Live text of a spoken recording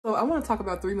So I want to talk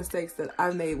about 3 mistakes that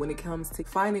I've made when it comes to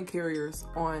finding carriers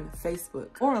on Facebook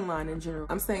or online in general.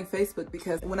 I'm saying Facebook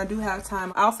because when I do have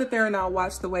time, I'll sit there and I'll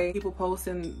watch the way people post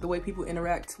and the way people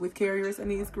interact with carriers in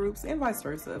these groups and vice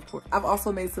versa, of course. I've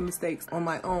also made some mistakes on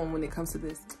my own when it comes to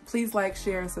this. Please like,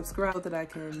 share, and subscribe so that I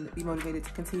can be motivated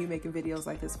to continue making videos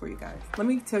like this for you guys. Let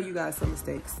me tell you guys some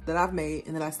mistakes that I've made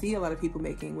and that I see a lot of people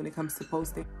making when it comes to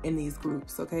posting in these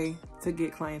groups, okay? To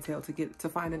get clientele, to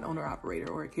find an owner operator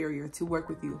or a carrier to work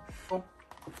with you.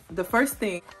 The first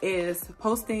thing is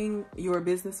posting your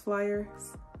business flyers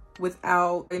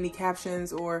without any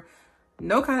captions or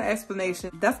no kind of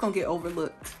explanation. That's gonna get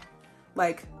overlooked.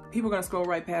 Like, people are gonna scroll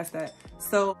right past that.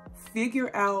 So figure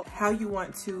out how you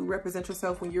want to represent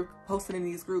yourself when you're posting in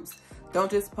these groups. Don't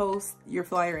just post your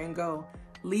flyer and go.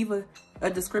 Leave a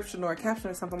description or a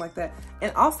caption or something like that.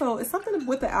 And also, it's something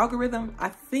with the algorithm, I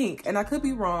think, and I could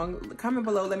be wrong. Comment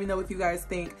below, let me know what you guys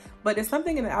think. But there's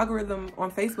something in the algorithm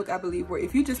on Facebook, I believe, where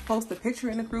if you just post a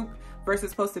picture in a group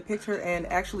versus post a picture and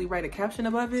actually write a caption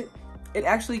above it, it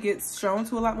actually gets shown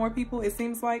to a lot more people, it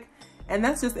seems like. And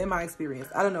that's just in my experience.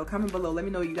 I don't know, comment below, let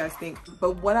me know what you guys think.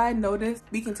 But what I noticed,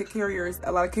 speaking to carriers,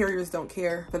 a lot of carriers don't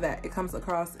care for that. It comes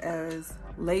across as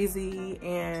lazy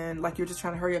and like you're just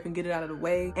trying to hurry up and get it out of the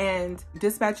way. And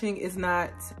dispatching is not,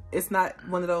 it's not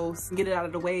one of those get it out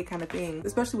of the way kind of things,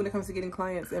 especially when it comes to getting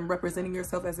clients and representing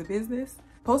yourself as a business.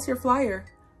 Post your flyer,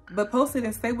 but post it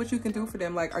and say what you can do for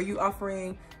them. Like, are you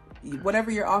offering whatever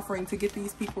you're offering to get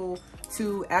these people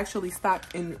to actually stop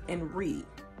and read?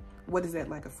 What is that,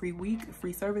 like a free week,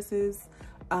 free services?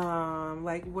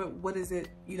 Like what is it?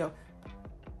 You know,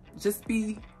 just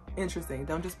be interesting.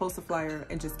 Don't just post a flyer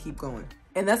and just keep going.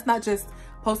 And that's not just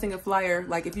posting a flyer,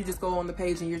 like if you just go on the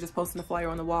page and you're just posting a flyer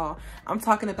on the wall. I'm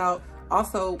talking about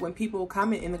also when people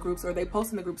comment in the groups or they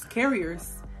post in the groups,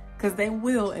 carriers, because they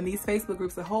will in these Facebook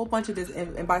groups, a whole bunch of this,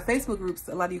 and by Facebook groups,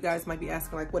 a lot of you guys might be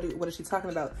asking like, what is she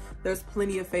talking about? There's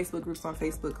plenty of Facebook groups on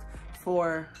Facebook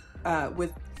for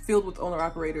filled with owner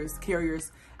operators,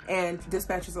 carriers, and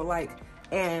dispatchers alike.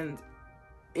 And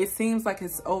it seems like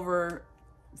it's over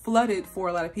flooded for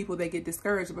a lot of people. They get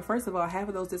discouraged. But first of all, half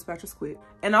of those dispatchers quit.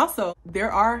 And also,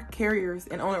 there are carriers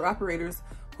and owner operators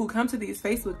who come to these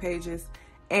Facebook pages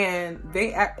and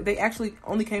they actually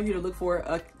only came here to look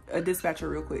for a dispatcher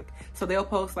real quick. So they'll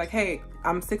post like, hey,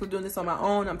 I'm sick of doing this on my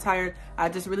own. I'm tired. I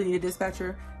just really need a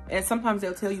dispatcher. And sometimes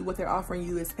they'll tell you what they're offering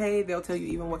you is paid. They'll tell you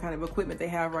even what kind of equipment they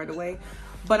have right away.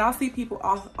 But I'll see people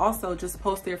also just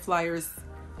post their flyers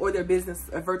or their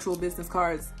virtual business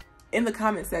cards in the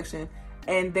comment section,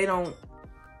 and they don't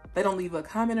leave a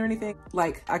comment or anything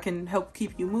like, I can help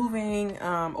keep you moving,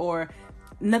 or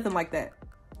nothing like that.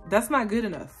 That's not good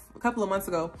enough. A couple of months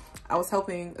ago, I was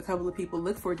helping a couple of people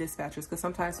look for dispatchers, because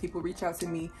sometimes people reach out to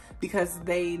me because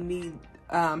they need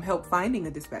help finding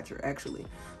a dispatcher, actually.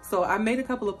 So I made a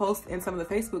couple of posts in some of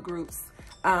the Facebook groups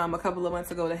a couple of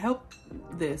months ago to help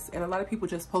this, and a lot of people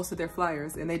just posted their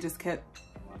flyers and they just kept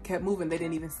moving. They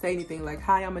didn't even say anything like,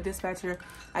 hi, I'm a dispatcher,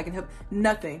 I can help.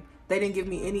 Nothing. They didn't give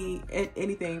me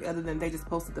anything other than they just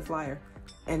posted the flyer,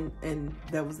 and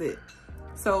that was it.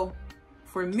 So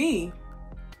for me,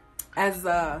 as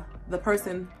the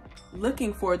person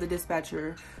looking for the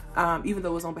dispatcher, even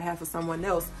though it was on behalf of someone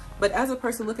else, but as a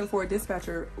person looking for a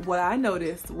dispatcher, what I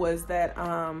noticed was that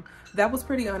that was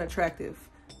pretty unattractive.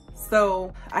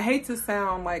 So I hate to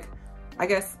sound like, I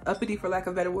guess, uppity for lack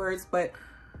of better words, but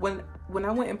when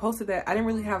I went and posted that, I didn't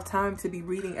really have time to be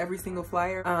reading every single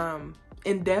flyer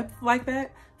in depth like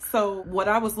that. So what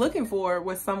I was looking for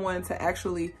was someone to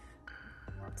actually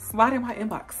slide in my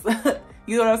inbox.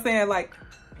 You know what I'm saying? Like,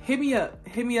 hit me up.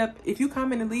 If you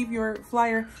comment and leave your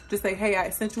flyer, just say, hey,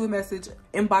 I sent you a message,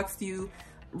 inboxed you,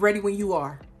 ready when you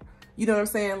are. You know what I'm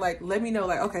saying? Like, let me know,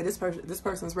 like, okay, this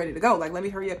person's ready to go. Like, let me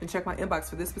hurry up and check my inbox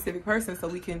for this specific person so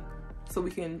we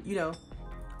can, you know,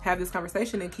 have this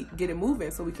conversation and get it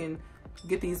moving so we can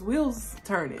get these wheels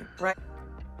turning, right?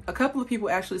 A couple of people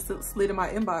actually slid in my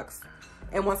inbox,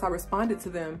 and once I responded to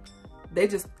them, they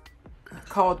just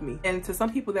called me. And to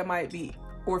some people that might be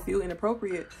or feel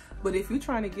inappropriate, but if you're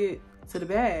trying to get to the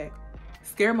bag,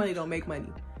 scare money don't make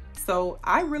money. So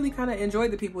I really kind of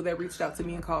enjoyed the people that reached out to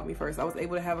me and called me first. I was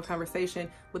able to have a conversation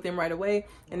with them right away.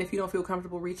 And if you don't feel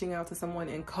comfortable reaching out to someone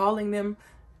and calling them,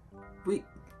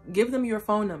 give them your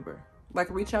phone number.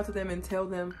 Like, reach out to them and tell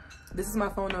them, this is my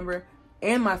phone number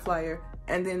and my flyer,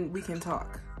 and then we can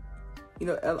talk. You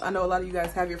know, I know a lot of you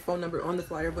guys have your phone number on the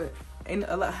flyer, but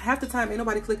half the time ain't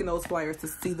nobody clicking those flyers to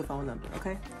see the phone number,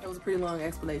 okay? It was a pretty long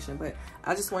explanation, but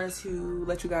I just wanted to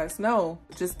let you guys know,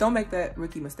 just don't make that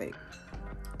rookie mistake.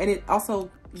 And it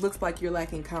also looks like you're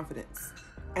lacking confidence.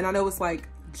 And I know it's like,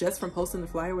 just from posting the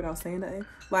flyer without saying nothing,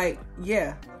 like,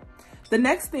 yeah, The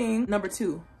next thing, number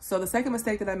 2. So the second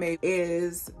mistake that I made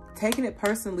is taking it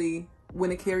personally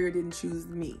when a carrier didn't choose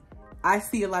me. I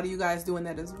see a lot of you guys doing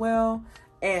that as well,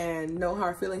 and no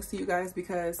hard feelings to you guys,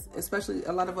 because especially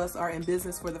a lot of us are in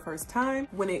business for the first time.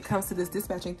 When it comes to this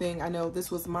dispatching thing, I know this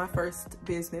was my first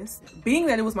business. Being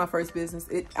that it was my first business,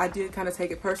 I did kind of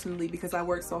take it personally because I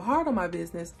worked so hard on my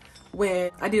business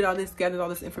when I did all this, gathered all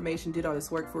this information, did all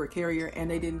this work for a carrier, and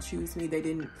they didn't choose me. They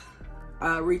didn't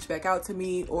reach back out to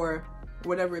me or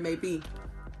whatever it may be.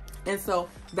 And so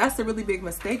that's a really big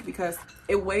mistake because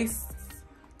it wastes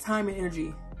time and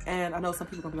energy. And I know some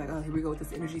people are gonna be like, oh, here we go with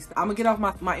this energy stuff. I'm gonna get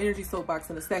off my energy soapbox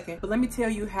in a second, but let me tell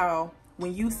you how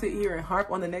when you sit here and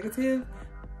harp on the negative,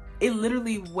 it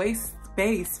literally wastes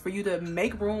space for you to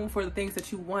make room for the things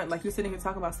that you want. Like, you're sitting here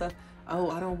talking about stuff, oh,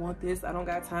 I don't want this, I don't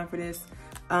got time for this.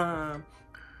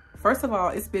 First of all,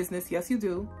 it's business, yes you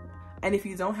do. And if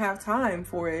you don't have time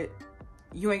for it,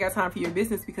 you ain't got time for your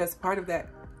business, because part of that,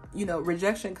 you know,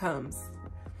 rejection comes.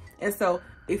 And so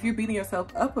if you're beating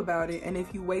yourself up about it, and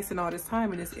if you're wasting all this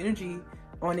time and this energy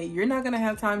on it, you're not gonna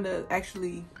have time to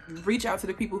actually reach out to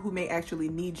the people who may actually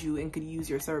need you and could use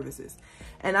your services.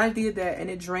 And I did that, and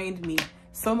it drained me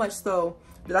so much so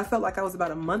that I felt like I was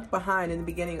about a month behind in the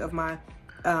beginning of my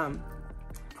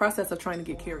process of trying to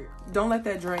get carrier. Don't let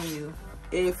that drain you.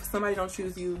 If somebody don't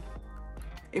choose you,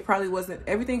 it probably wasn't.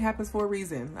 Everything happens for a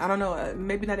reason. I don't know,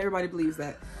 maybe not everybody believes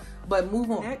that, but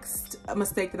move on. Next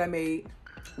mistake that I made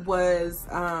was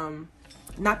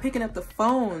not picking up the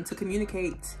phone to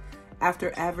communicate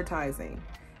after advertising,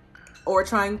 or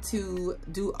trying to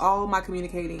do all my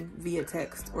communicating via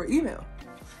text or email.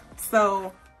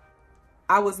 So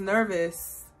I was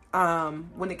nervous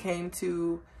when it came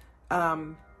to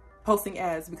posting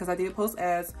ads, because I did post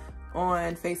ads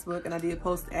on Facebook, and I did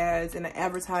post ads and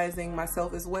advertising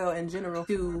myself as well in general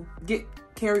to get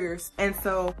carriers. And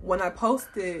so when I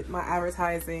posted my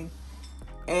advertising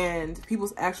and people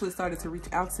actually started to reach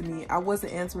out to me, I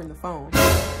wasn't answering the phone.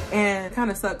 And it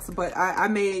kind of sucks, but I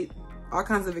made all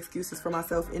kinds of excuses for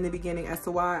myself in the beginning as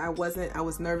to why I wasn't. I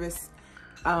was nervous.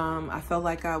 I felt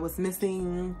like I was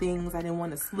missing things. I didn't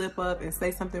want to slip up and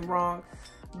say something wrong.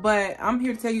 But I'm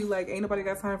here to tell you, like, ain't nobody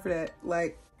got time for that.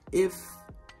 Like, if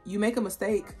you make a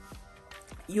mistake,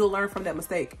 you'll learn from that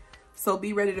mistake. So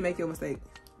be ready to make your mistake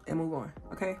and move on,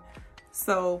 okay?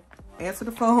 So answer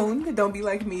the phone. Don't be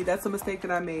like me. That's a mistake that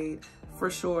I made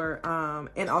for sure.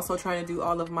 And also trying to do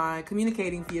all of my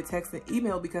communicating via text and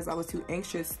email because I was too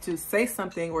anxious to say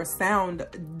something or sound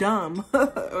dumb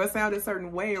or sound a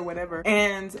certain way or whatever.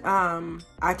 And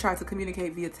I tried to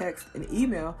communicate via text and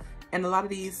email. And a lot of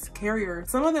these carriers,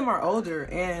 some of them are older,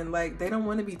 and like, they don't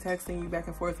want to be texting you back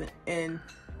and forth, and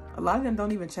a lot of them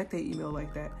don't even check their email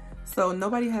like that. So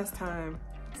nobody has time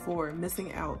for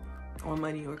missing out on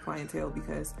money or clientele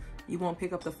because you won't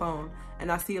pick up the phone.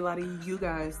 And I see a lot of you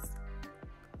guys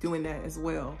doing that as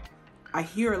well. I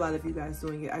hear a lot of you guys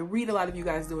doing it. I read a lot of you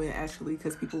guys doing it, actually,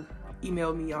 because people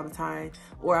email me all the time,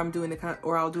 or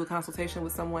I'll do a consultation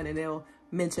with someone and they'll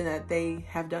mention that they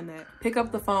have done that. Pick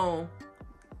up the phone.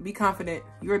 Be confident.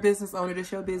 You're a business owner. This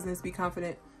is your business. Be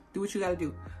confident. Do what you got to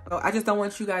do. I just don't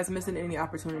want you guys missing any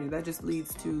opportunity. That just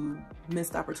leads to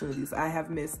missed opportunities. I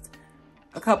have missed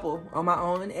a couple on my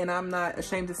own, and I'm not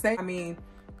ashamed to say. I mean,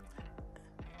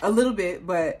 a little bit,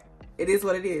 but it is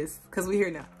what it is, because we're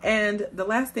here now. And the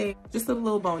last thing, just a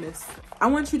little bonus. I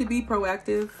want you to be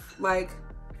proactive. Like,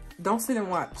 don't sit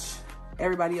and watch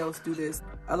everybody else do this.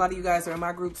 A lot of you guys are in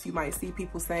my groups. You might see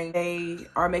people saying they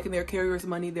are making their carriers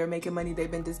money. They're making money.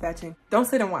 They've been dispatching. Don't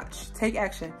sit and watch. Take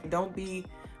action. Don't be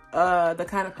the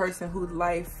kind of person whose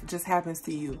life just happens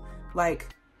to you.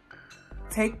 Like,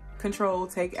 take control,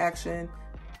 take action.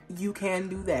 You can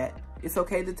do that. It's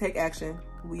okay to take action.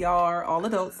 We are all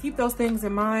adults. Keep those things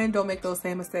in mind. Don't make those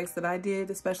same mistakes that I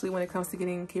did, especially when it comes to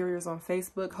getting carriers on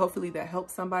Facebook. Hopefully that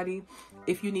helps somebody.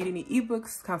 If you need any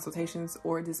ebooks, consultations,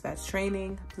 or dispatch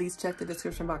training, please check the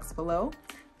description box below.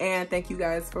 And thank you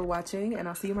guys for watching, and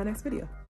I'll see you in my next video.